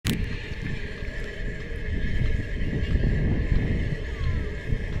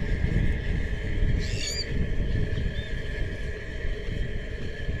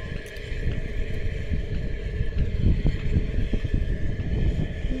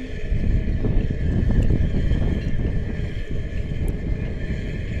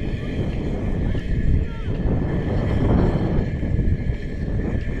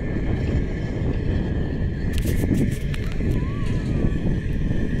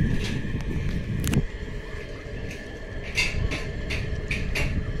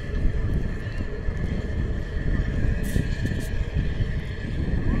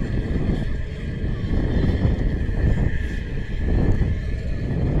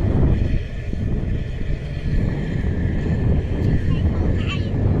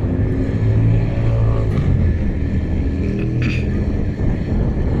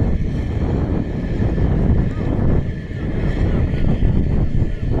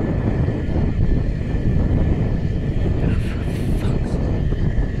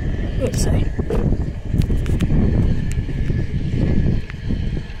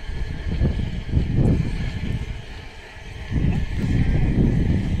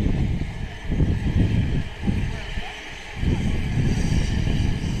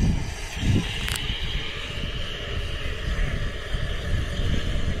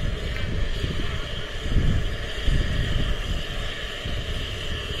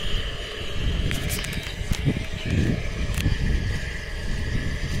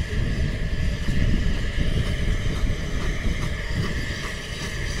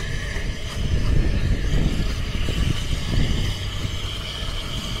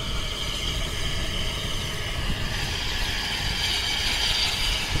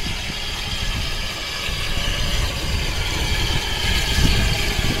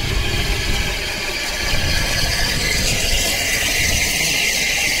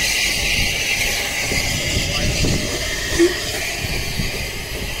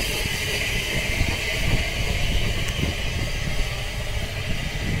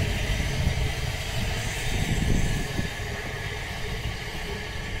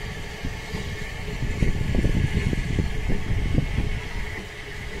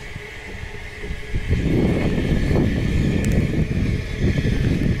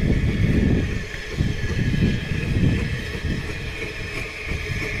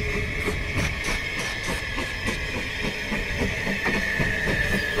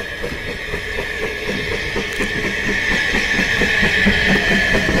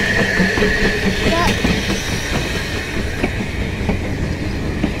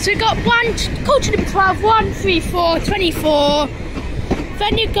So you got one, coach number 12, 1, 3, 4, 24.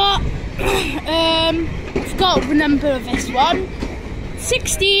 Then you got, I forgot the number of this one,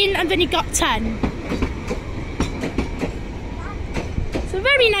 16, and then you got 10. So a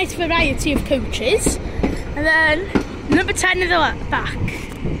very nice variety of coaches. And then number 10 in the back.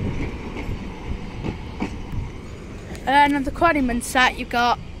 And then on the quarryman set you've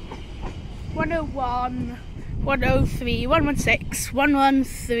got 101, 103, 116,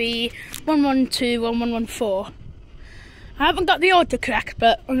 113, 112, 114. I haven't got the order correct,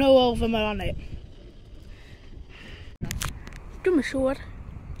 but I know all of them are on it. Do my sword.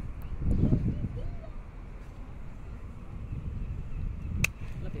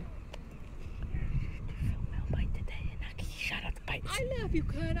 Love you. I love you,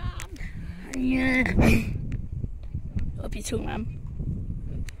 Karen. Yeah. Love you too, Mum.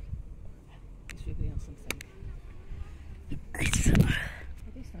 It's really on something.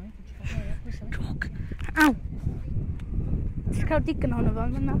 Drog. Ow. Ska jag dicka någon av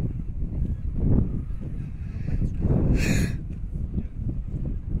dem, men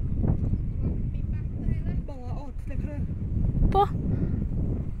på.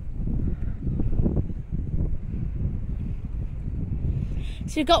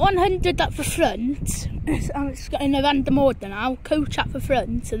 So you've got 100 at the front. It's got in a random order now. Coach at the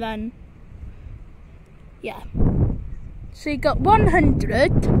front, and then yeah. So you got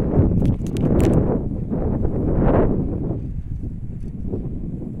 100.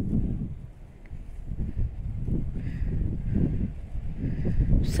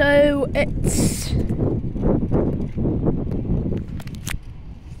 So it's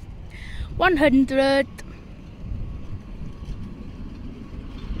 100.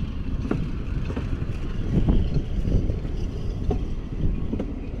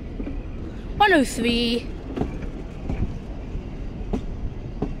 103,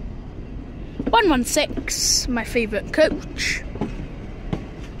 116, my favourite coach.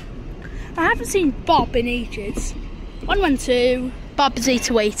 I haven't seen Bob in ages. 112, Bob's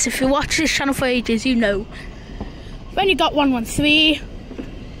 808. If you watch this channel for ages, you know. Then you got 113,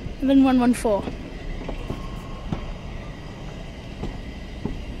 and then 114.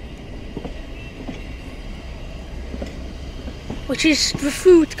 Which is the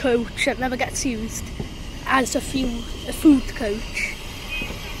food coach that never gets used as a food coach.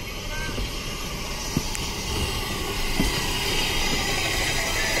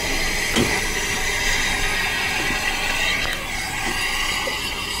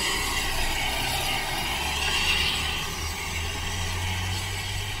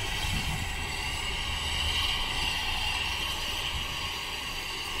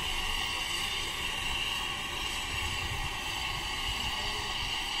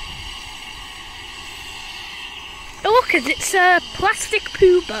 Oh, look, it's a plastic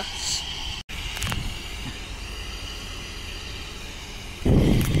poo bus.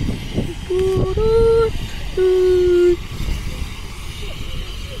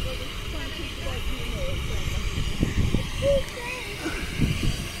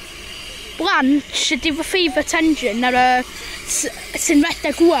 Blanche ydy fy favourite engine ar sy'n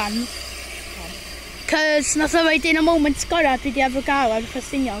redeg wan. Cos nath o roed un o moments gorau dwi wedi efo gael ar y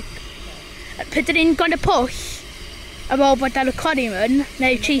Ffestiniog. Pryd yr un gond y pwll, a fel bod ar y quarryman,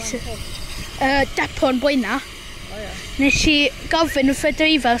 neu cheese, depo'n blaena. Nes i gofyn wrth y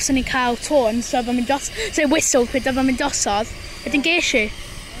driver os o'n i'n cael tôn, so whistle pryd oedd o'n mynd dosodd. Wedyn ges i.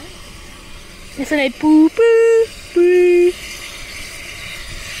 Nes o'n neud bŵ bŵ bŵ.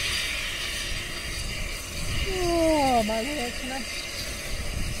 Oh, my Lord.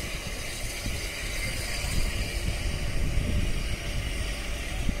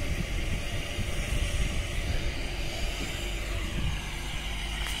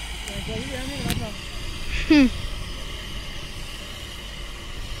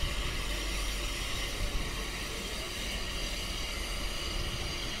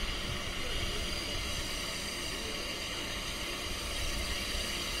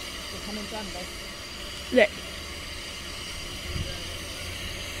 Look.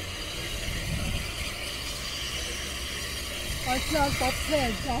 I'd not Bob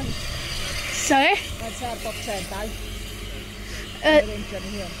Turn down. Sorry? I'd not Bob Turn down.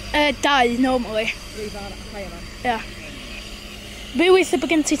 Dau, normally. Yeah. Be weithio bod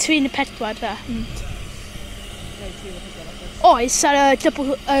gen ti 3 neu 4 da. Oes, ar y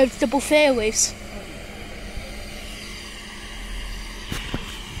double fairways.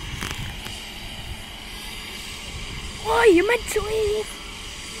 Oh, you're meant to leave.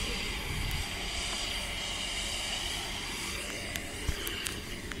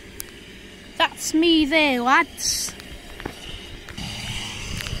 That's me there, lads.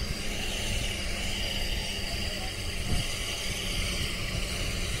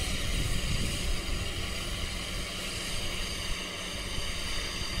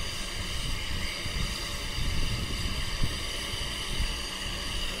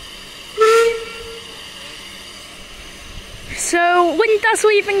 So Linda's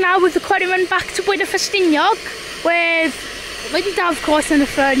leaving now with the quarryman back to Bwyd y Ffestiniog, with Linda of course in the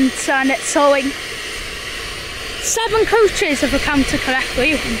front, and it's towing 7 coaches if I counted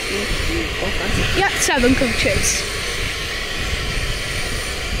correctly. Yep, 7 coaches.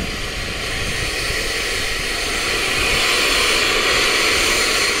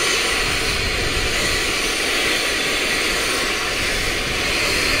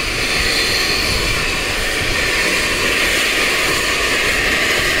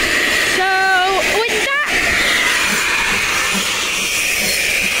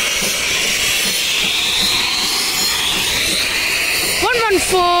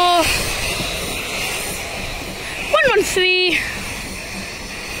 Four, 113,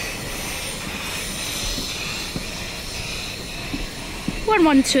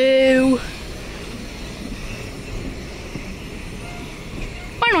 112,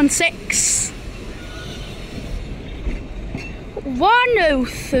 116,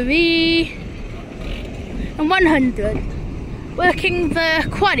 103, and 100. Working the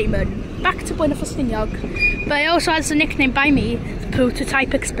quarryman back to Bwyd y Ffestiniog, but he also has the nickname by me, the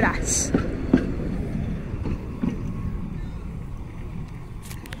Prototype Express.